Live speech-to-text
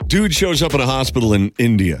Dude shows up at a hospital in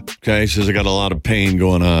India. Okay, says I got a lot of pain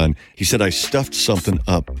going on. He said I stuffed something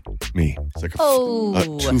up me. It's like a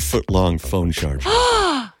 2-foot-long phone charger.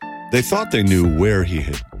 They thought they knew where he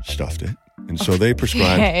had stuffed it, and so they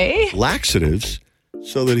prescribed laxatives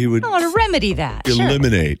so that he would to remedy that.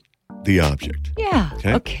 eliminate the object. Yeah.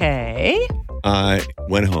 Okay. I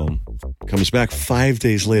went home. Comes back 5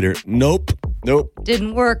 days later. Nope.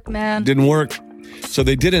 Didn't work, man. Didn't work. So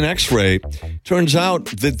they did an x-ray. Turns out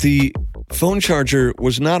that the phone charger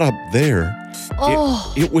was not up there.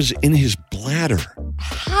 It was in his bladder.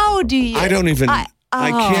 How do you? I don't even, I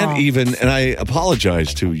can't even, and I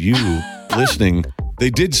apologize to you listening. They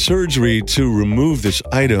did surgery to remove this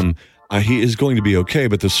item. He is going to be okay,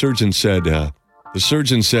 but the surgeon said,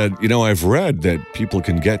 I've read that people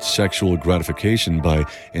can get sexual gratification by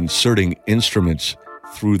inserting instruments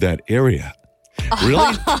through that area.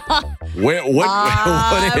 Really? I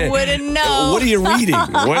wouldn't know. What are you reading?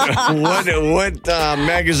 What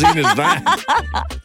magazine is that?